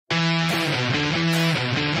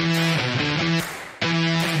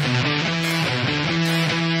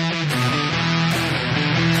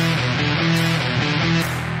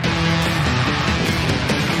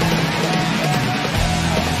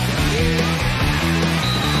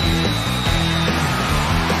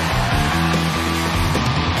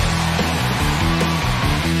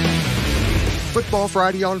Football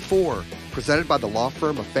Friday on 4, presented by the law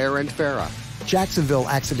firm of Fair and Farah, Jacksonville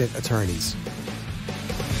Accident Attorneys.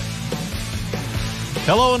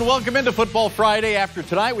 Hello and welcome into Football Friday. After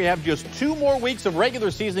tonight, we have just 2 more weeks of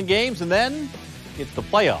regular season games, and then it's the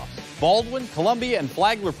playoffs. Baldwin, Columbia, and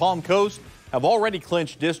Flagler Palm Coast have already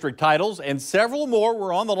clinched district titles, and several more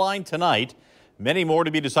were on the line tonight. Many more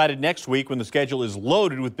to be decided next week when the schedule is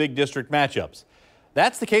loaded with big district matchups.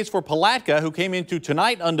 That's the case for Palatka, who came into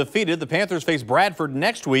tonight undefeated. The Panthers face Bradford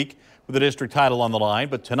next week with the district title on the line.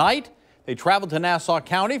 But tonight, they traveled to Nassau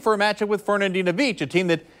County for a matchup with Fernandina Beach, a team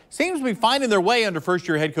that seems to be finding their way under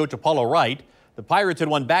first-year head coach Apollo Wright. The Pirates had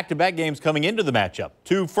won back-to-back games coming into the matchup.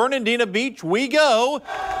 To Fernandina Beach we go.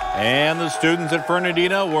 And the students at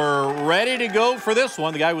Fernandina were ready to go for this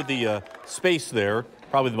one. The guy with the space there,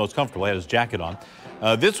 probably the most comfortable, had his jacket on.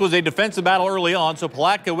 This was a defensive battle early on, so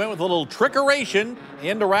Palatka went with a little trickeration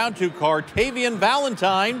into round 2. Cartavian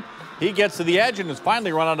Valentine, he gets to the edge and is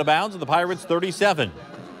finally run out of bounds at the Pirates' 37.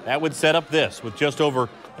 That would set up this with just over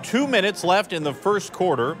 2 minutes left in the first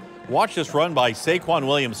quarter. Watch this run by Saquon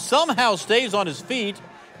Williams. Somehow stays on his feet,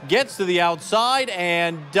 gets to the outside,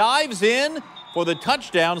 and dives in for the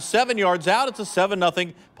touchdown. 7 yards out. It's a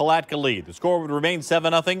 7-0 Palatka lead. The score would remain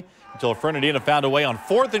 7-0 until Fernandina found a way on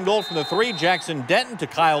 4th and goal from the 3. Jackson Denton to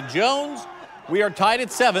Kyle Jones. We are tied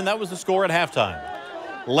at 7. That was the score at halftime.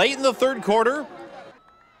 Late in the third quarter,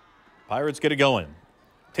 Pirates get it going.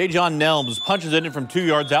 Tajon Nelms punches it in from 2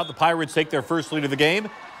 yards out. The Pirates take their first lead of the game.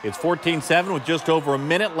 It's 14-7 with just over a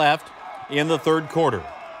minute left in the third quarter.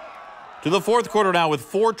 To the fourth quarter now with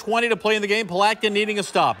 4:20 to play in the game. Palatka needing a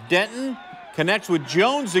stop. Denton connects with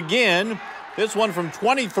Jones again. This one from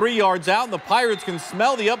 23 yards out, and the Pirates can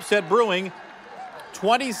smell the upset brewing.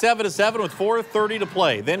 27-7 with 4:30 to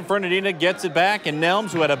play. Then Fernandina gets it back, and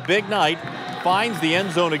Nelms, who had a big night, finds the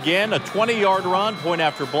end zone again. A 20-yard run, point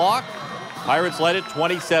after block. Pirates led it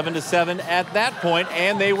 27-7 at that point,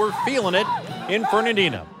 and they were feeling it in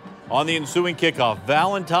Fernandina. On the ensuing kickoff,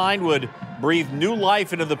 Valentine would breathe new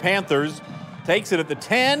life into the Panthers. Takes it at the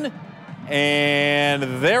 10, and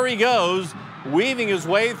there he goes, weaving his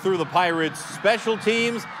way through the Pirates' special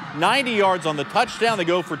teams. 90 yards on the touchdown. They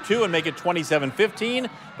go for 2 and make it 27-15,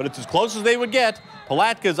 but it's as close as they would get.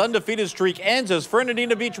 Palatka's undefeated streak ends as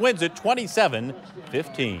Fernandina Beach wins it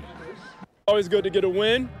 27-15. Always good to get a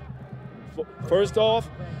win. First off,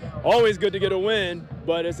 always good to get a win,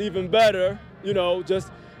 but it's even better, you know, just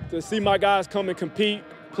to see my guys come and compete,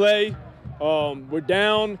 play. We're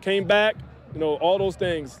down, came back, you know, all those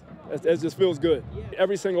things. It just feels good.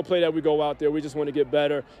 Every single play that we go out there, we just want to get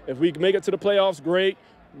better. If we make it to the playoffs, great.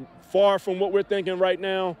 Far from what we're thinking right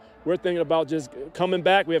now. We're thinking about just coming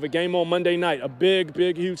back. We have a game on Monday night, a big,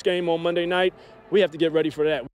 huge game on Monday night. We have to get ready for that.